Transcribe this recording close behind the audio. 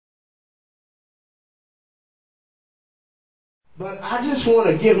But I just want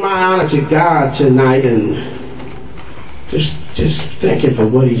to give my honor to God tonight and just thank Him for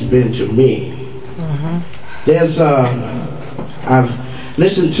what He's been to me. I've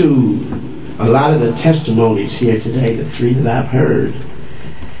listened to a lot of the testimonies here today, the three that I've heard,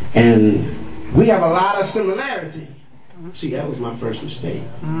 and we have a lot of similarity. See, that was my first mistake.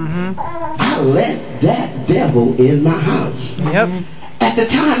 I let that devil in my house. At the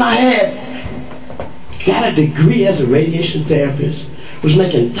time I had got a degree as a radiation therapist, was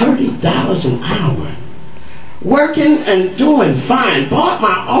making $30 an hour, working and doing fine, bought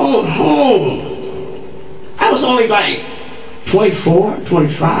my own home. I was only like 24,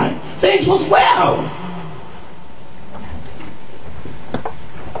 25. Things was well.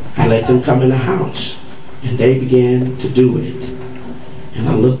 I let them come in the house, and they began to do it. And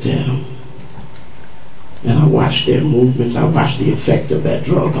I looked at them, and I watched their movements. I watched the effect of that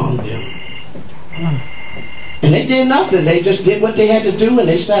drug on them. And they did nothing. They just did what they had to do, and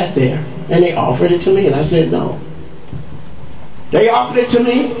they sat there. And they offered it to me, and I said no. They offered it to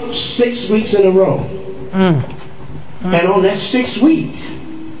me 6 weeks in a row. And on that 6th week,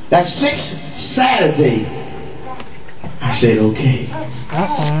 that 6th Saturday, I said, okay.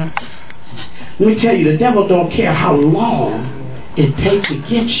 Let me tell you, the devil don't care how long it takes to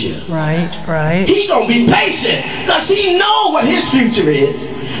get you. Right. He gonna be patient, because he know what his future is.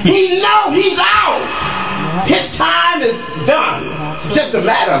 He know he's out. His time is done. Just a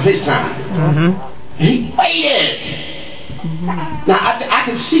matter of his time. He waited. Now I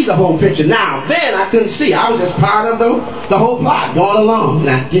can see the whole picture now. Then I couldn't see. I was just part of the whole plot going along, and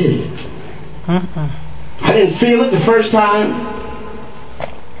I did it. I didn't feel it the first time.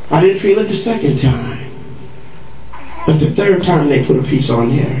 I didn't feel it the second time. But the third time they put a piece on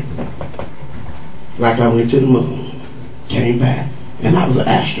here, like I went to the moon, came back, and I was an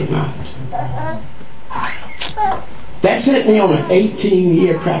astronaut. That sent me on an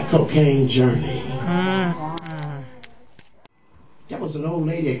 18-year crack cocaine journey. That was an old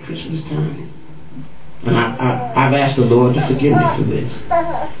lady at Christmas time. And I've asked the Lord to forgive me for this.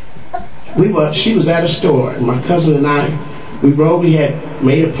 She was at a store, and my cousin and I, we had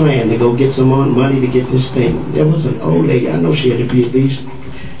made a plan to go get some money to get this thing. There was an old lady, I know she had to be at least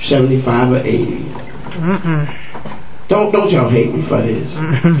 75 or 80. Don't y'all hate me for this,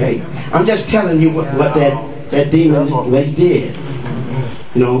 okay? I'm just telling you what that demon lady did.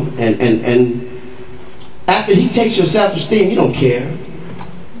 You know, and after he takes your self-esteem, you don't care.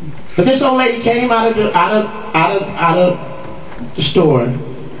 But this old lady came out of the store,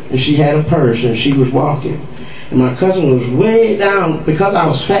 and she had a purse, and she was walking. And my cousin was way down, because I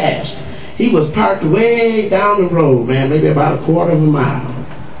was fast. He was parked way down the road, man, maybe about a quarter of a mile.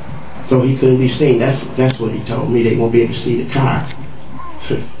 So he couldn't be seen. That's what he told me. They won't be able to see the car.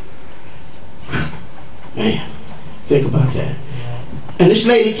 Man, think about that. And this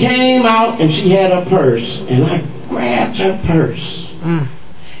lady came out, and she had her purse, and I grabbed her purse.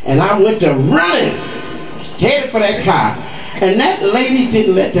 And I went to running, headed for that car. And that lady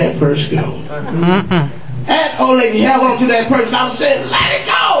didn't let that purse go. That old lady held on to that purse, and I was saying, let it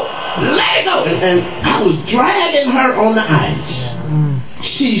go! Let it go! And I was dragging her on the ice.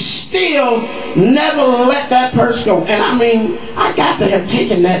 She still never let that purse go. And I mean, I got to have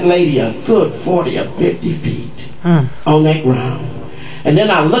taken that lady a good 40 or 50 feet on that ground. And then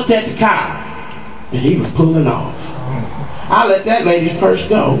I looked at the car, and he was pulling off. I let that lady's purse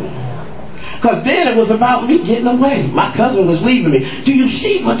go. Because then it was about me getting away. My cousin was leaving me. Do you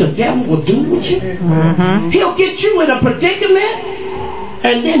see what the devil will do with you? He'll get you in a predicament,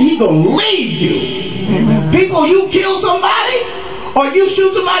 and then he gonna leave you. People, you kill somebody, or you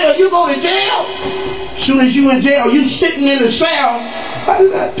shoot somebody, or you go to jail. As soon as you in jail, you sitting in the cell. Why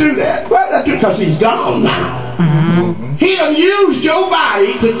did I do that? Why did I do? Because he's gone now. He done used your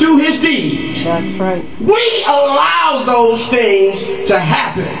body to do his deeds. That's right. We allow those things to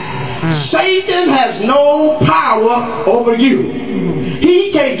happen. Satan has no power over you.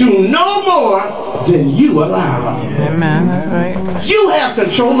 He can't do no more than you allow him. Amen. That's right. You have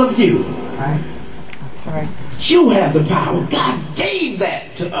control of you. Right. That's right. You have the power. God gave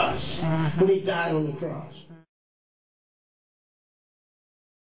that to us when He died on the cross.